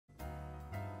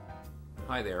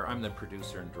Hi there, I'm the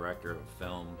producer and director of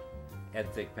film, Ed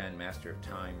Thigpen, Master of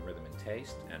Time, Rhythm and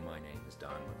Taste, and my name is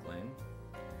Don McLinn.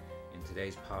 In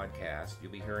today's podcast,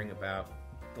 you'll be hearing about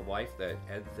the life that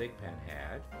Ed Thigpen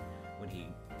had when he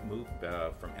moved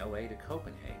from LA to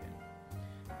Copenhagen.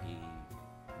 He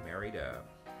married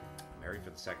for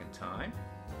the second time,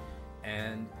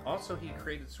 and also he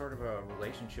created sort of a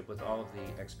relationship with all of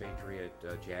the expatriate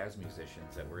jazz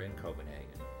musicians that were in Copenhagen.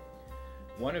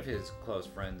 One of his close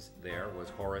friends there was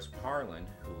Horace Parlan,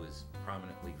 who was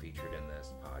prominently featured in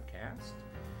this podcast.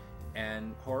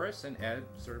 And Horace and Ed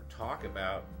sort of talk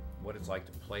about what it's like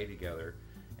to play together.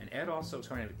 And Ed also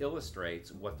kind of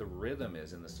illustrates what the rhythm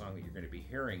is in the song that you're going to be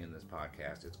hearing in this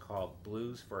podcast. It's called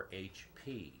Blues for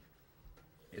HP.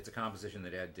 It's a composition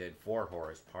that Ed did for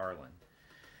Horace Parlan.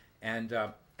 And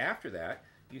after that,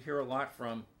 you hear a lot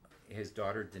from his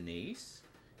daughter Denise,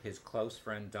 his close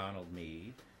friend Donald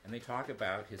Meade, and they talk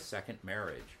about his second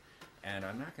marriage. And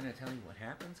I'm not going to tell you what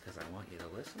happens because I want you to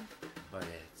listen, but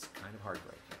it's kind of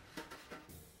heartbreaking.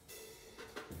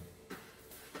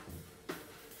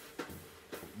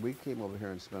 We came over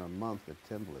here and spent a month at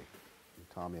Tivoli,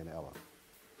 Tommy and Ella.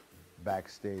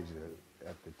 Backstage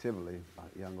at the Tivoli,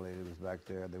 a young lady was back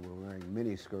there. They were wearing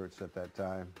mini skirts at that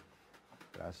time.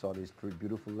 I saw these pretty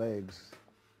beautiful legs,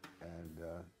 and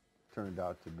turned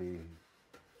out to be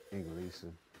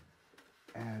Inglesa.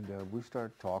 And we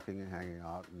started talking and hanging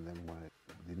out, and then when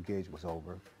the engagement was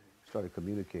over, we started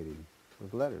communicating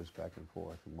with letters back and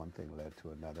forth, and one thing led to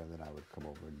another, and then I would come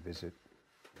over and visit,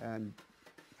 and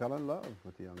fell in love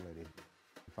with the young lady.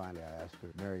 Finally, I asked her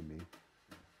to marry me,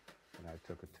 and I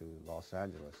took her to Los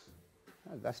Angeles.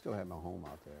 I still had my home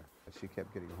out there, but she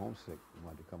kept getting homesick and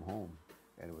wanted to come home,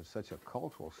 and it was such a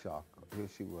cultural shock. Here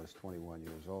she was 21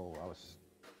 years old. I was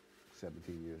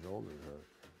 17 years older than her.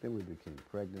 Then we became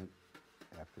pregnant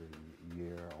after a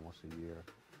year, almost a year,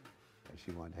 and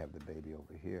she wanted to have the baby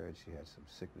over here, and she had some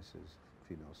sicknesses,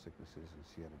 female sicknesses, and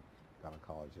she had a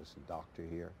gynecologist and doctor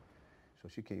here. So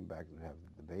she came back to have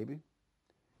the baby,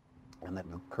 and then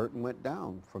the curtain went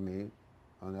down for me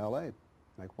on LA.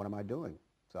 Like, what am I doing?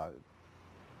 So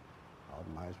I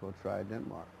might as well try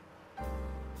Denmark.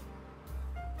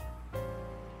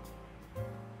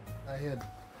 I had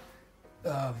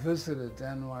visited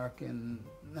Denmark in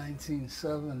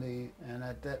 1970, and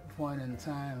at that point in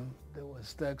time, there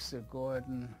was Dexter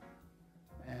Gordon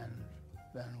and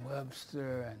Ben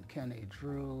Webster and Kenny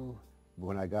Drew.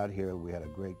 When I got here, we had a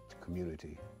great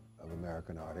community of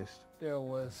American artists. There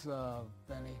was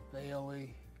Benny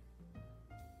Bailey,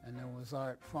 and there was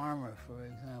Art Farmer, for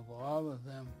example. All of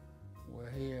them were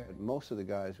here. But most of the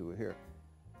guys who were here,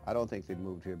 I don't think they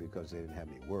moved here because they didn't have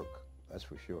any work, that's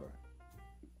for sure.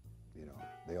 You know,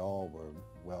 they all were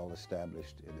well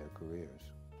established in their careers.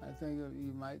 I think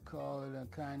you might call it a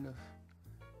kind of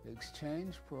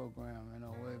exchange program in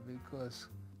a way, because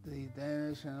the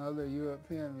Danish and other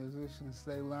European musicians,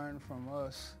 they learned from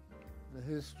us the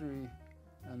history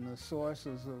and the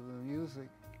sources of the music,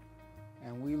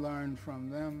 and we learned from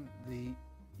them the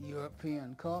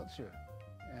European culture,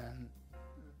 and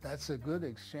that's a good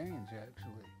exchange,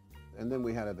 actually. And then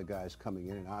we had other guys coming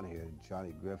in and out of here,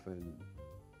 Johnny Griffin,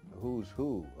 the who's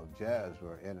who of jazz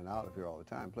were in and out of here all the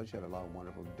time. Plus you had a lot of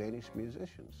wonderful Danish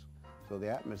musicians. So the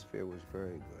atmosphere was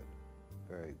very good,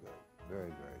 very good,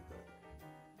 very, very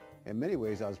good. In many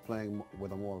ways, I was playing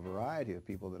with a more variety of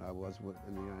people than I was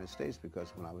in the United States,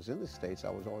 because when I was in the States, I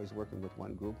was always working with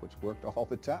one group which worked all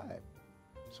the time.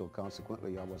 So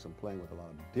consequently, I wasn't playing with a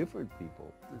lot of different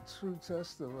people. The true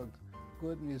test of a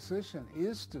good musician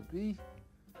is to be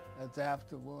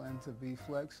adaptable and to be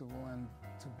flexible and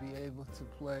to be able to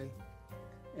play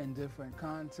in different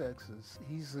contexts.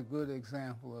 He's a good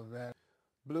example of that.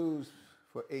 Blues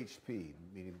for HP,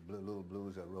 meaning little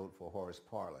blues I wrote for Horace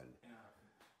Parlan.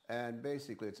 And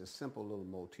basically it's a simple little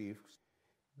motif.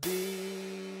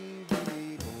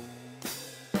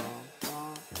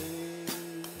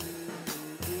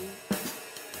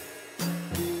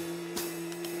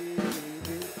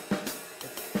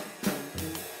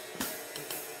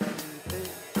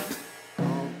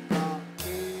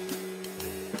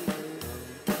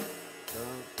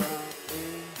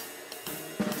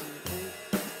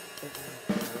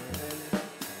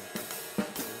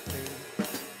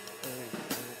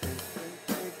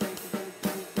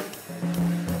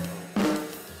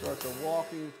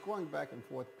 Walking, going back and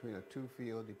forth between a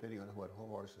two-field, depending on what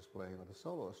Horace is playing or the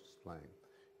soloist is playing.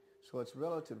 So it's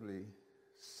relatively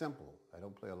simple. I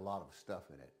don't play a lot of stuff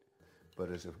in it.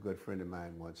 But as a good friend of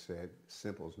mine once said,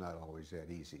 simple's not always that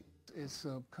easy. It's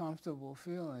a comfortable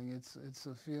feeling. It's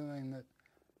a feeling that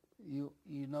you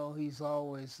know he's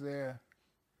always there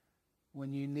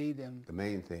when you need him. The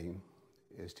main thing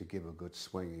is to give a good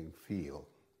swinging feel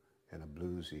and a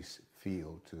bluesy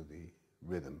feel to the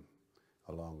rhythm,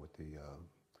 along with the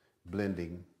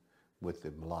blending with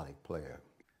the melodic player.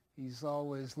 He's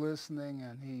always listening,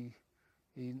 and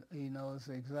he knows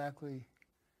exactly,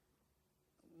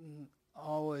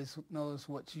 always knows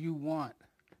what you want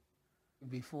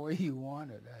before you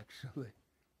want it, actually.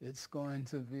 It's going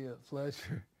to be a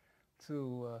pleasure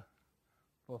to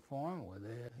perform with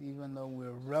it. Even though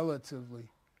we're relatively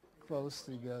close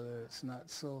together, it's not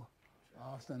so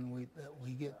often that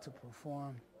we get to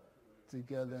perform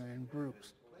together in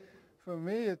groups. For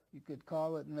me, you could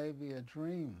call it maybe a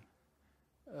dream,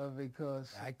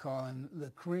 because I call him the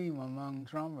cream among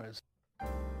drummers.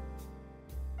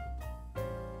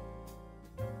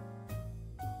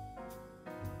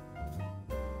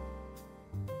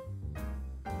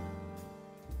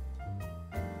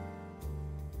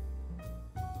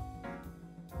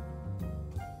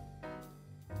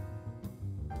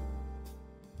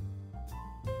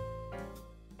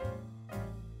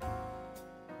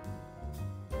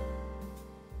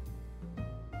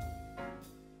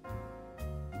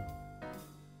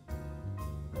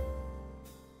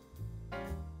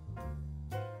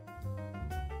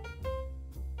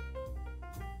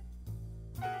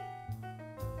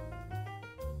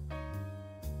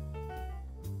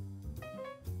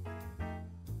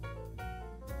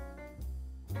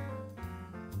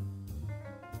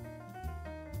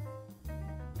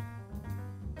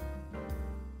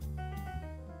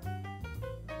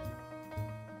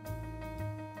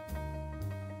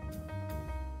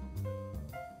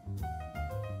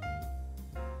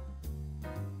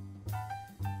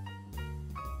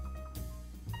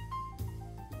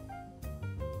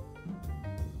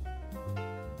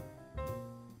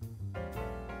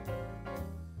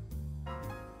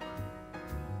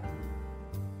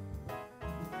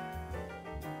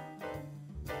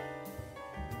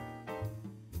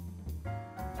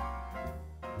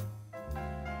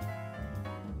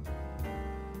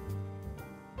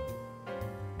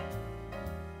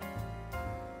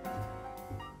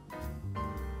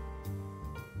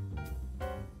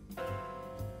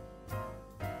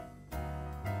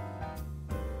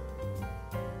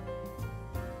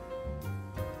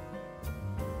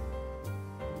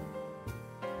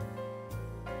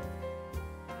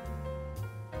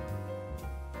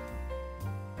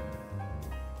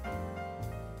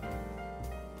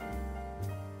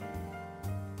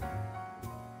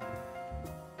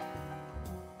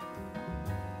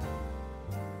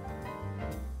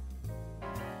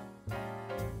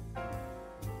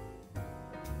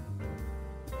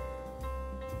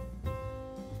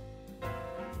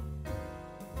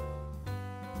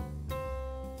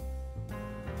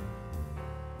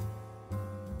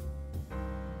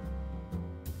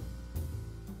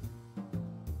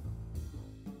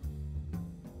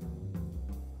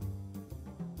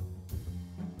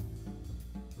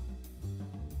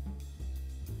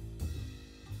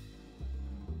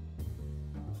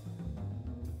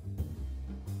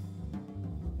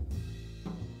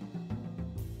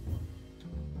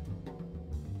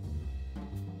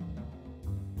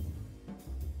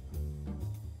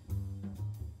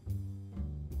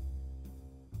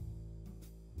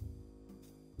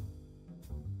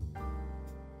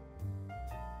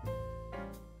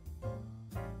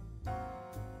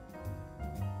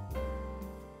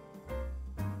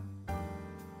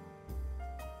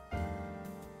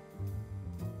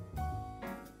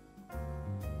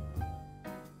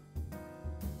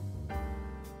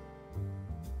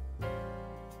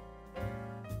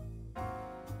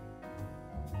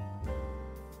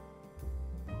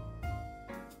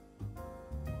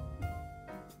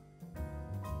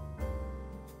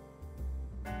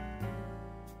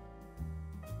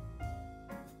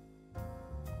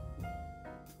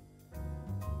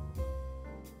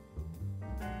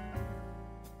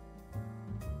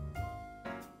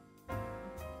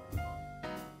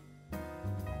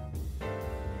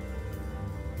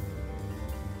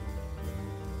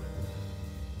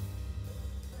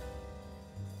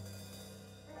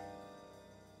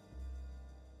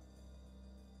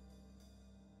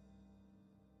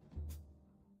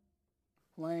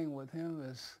 Playing with him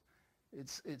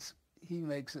he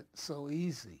makes it so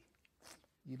easy.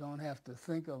 You don't have to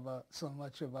think about so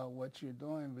much about what you're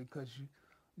doing, because you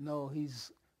know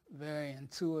he's very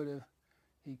intuitive.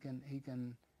 He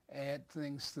can add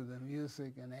things to the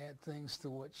music and add things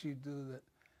to what you do that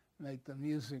make the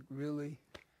music really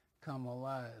come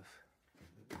alive.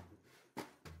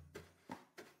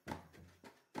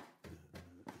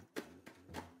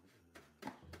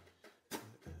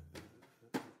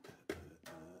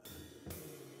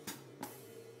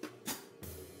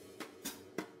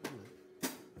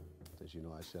 As you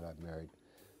know, I said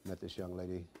met this young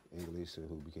lady, Inglisa,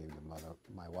 who became the mother,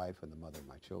 my wife and the mother of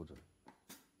my children.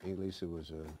 Inglisa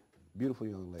was a beautiful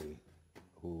young lady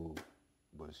who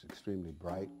was extremely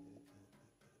bright,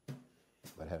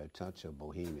 but had a touch of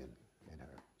bohemian in her.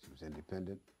 She was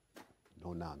independent,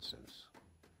 no nonsense.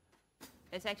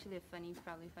 It's actually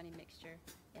probably a funny mixture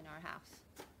in our house,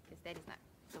 because Daddy's not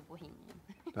so bohemian.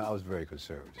 No, I was very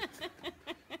conservative.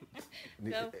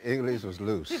 So, English was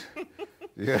loose.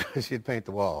 Yeah, she'd paint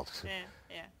the walls. yeah,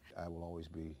 yeah. I will always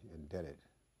be indebted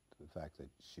to the fact that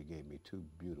she gave me two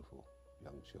beautiful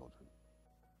young children.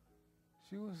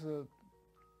 She was a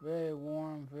very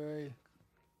warm, very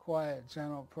quiet,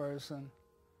 gentle person,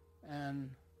 and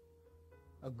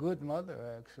a good mother,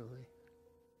 actually.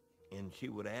 And she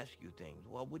would ask you things.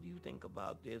 Well, what do you think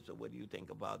about this, or what do you think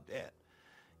about that?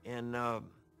 And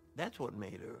that's what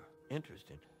made her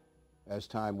interesting. As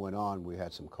time went on, we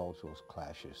had some cultural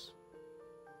clashes,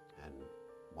 and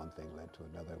one thing led to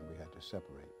another, and we had to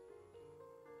separate.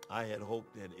 I had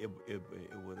hoped that it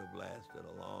would have lasted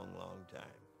a long, long time,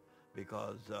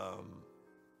 because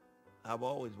I've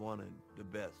always wanted the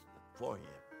best for him.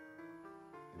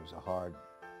 It was a hard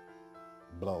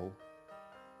blow.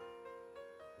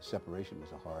 The separation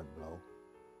was a hard blow,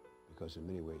 because in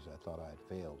many ways I thought I had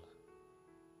failed.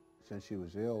 Since she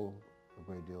was ill a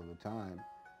great deal of the time,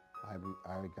 I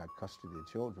got custody of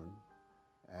the children,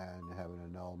 and having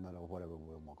an annulment, or whatever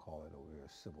we'll call it, over a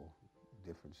civil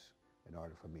difference, in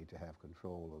order for me to have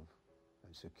control of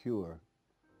and secure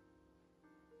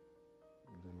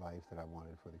the life that I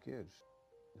wanted for the kids.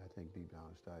 And I think deep down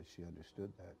inside she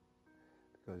understood that,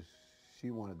 because she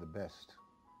wanted the best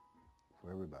for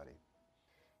everybody.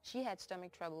 She had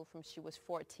stomach trouble from she was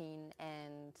 14,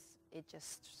 and it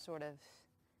just sort of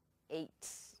ate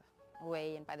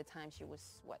away, and by the time she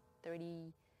was, what,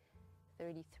 30,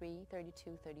 33,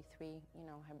 32, 33, you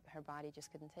know, her body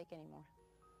just couldn't take anymore.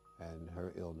 And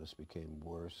her illness became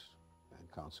worse,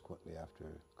 and consequently, after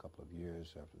a couple of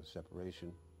years after the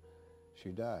separation, she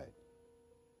died.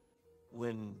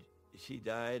 When she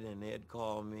died and Ed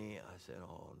called me, I said,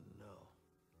 oh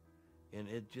no. And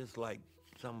it's just like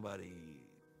somebody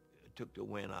took the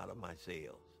wind out of my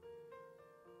sails.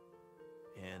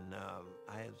 And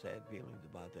I have sad feelings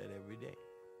about that every day.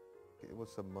 It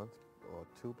was a month or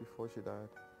two before she died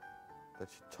that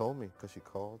she told me, because she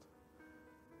called,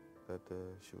 that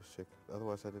she was sick.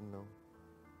 Otherwise, I didn't know.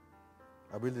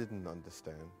 I really didn't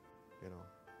understand, you know,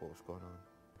 what was going on.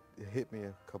 It hit me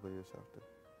a couple of years after,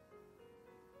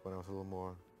 when I was a little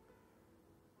more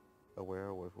aware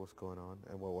of what was going on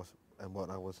and what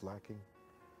I was lacking.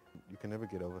 You can never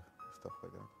get over stuff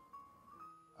like that.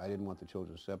 I didn't want the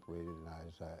children separated, and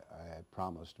I had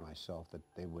promised myself that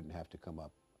they wouldn't have to come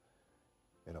up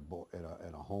in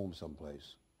a home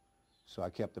someplace. So I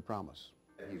kept the promise.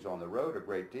 He's on the road a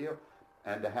great deal,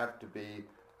 and to have to be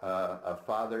a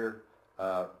father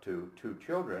to two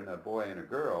children, a boy and a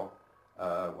girl,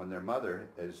 when their mother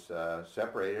is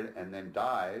separated and then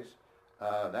dies,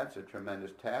 that's a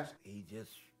tremendous task. He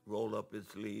just rolled up his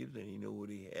sleeves and he knew what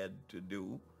he had to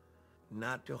do,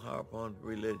 not to harp on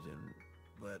religion,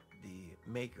 but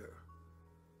the Maker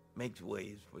makes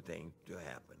ways for things to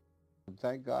happen.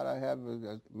 Thank God I have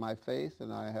my faith,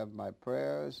 and I have my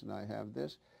prayers, and I have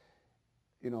this.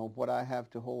 You know, what I have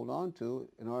to hold on to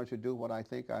in order to do what I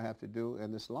think I have to do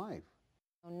in this life.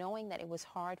 Knowing that it was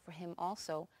hard for him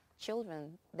also,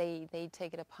 children, they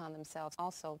take it upon themselves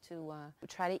also to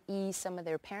try to ease some of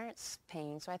their parents'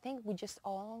 pain. So I think we just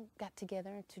all got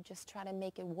together to just try to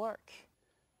make it work.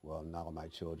 Well, now my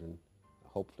children,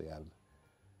 hopefully I've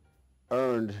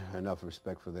earned enough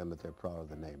respect for them that they're proud of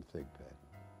the name Thigpen.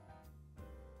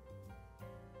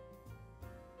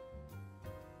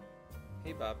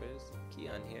 Hey Bobbers,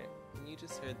 Keon here, and you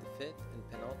just heard the 5th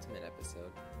and penultimate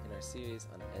episode in our series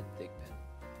on Ed Thigpen.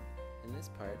 In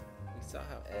this part, we saw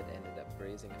how Ed ended up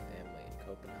raising a family in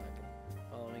Copenhagen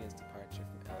following his departure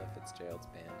from Ella Fitzgerald's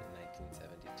band in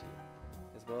 1972,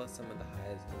 as well as some of the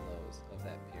highs and lows of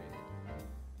that period.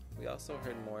 We also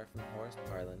heard more from Horace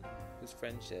Parlin, whose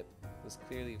friendship was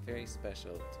clearly very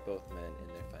special to both men in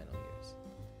their final years.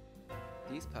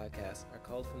 These podcasts are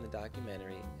culled from the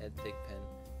documentary Ed Thigpen,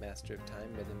 Master of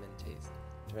Time, Rhythm, and Taste,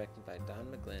 directed by Don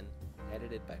McGlynn,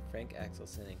 edited by Frank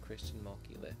Axelson and Christian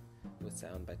Mulkey-Litt, with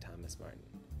sound by Thomas Martin.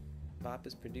 BOP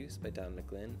is produced by Don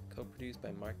McGlynn, co-produced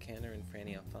by Mark Canner and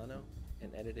Franny Alfano,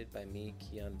 and edited by me,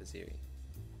 Keon Vaziri.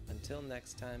 Until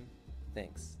next time,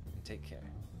 thanks, and take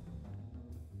care.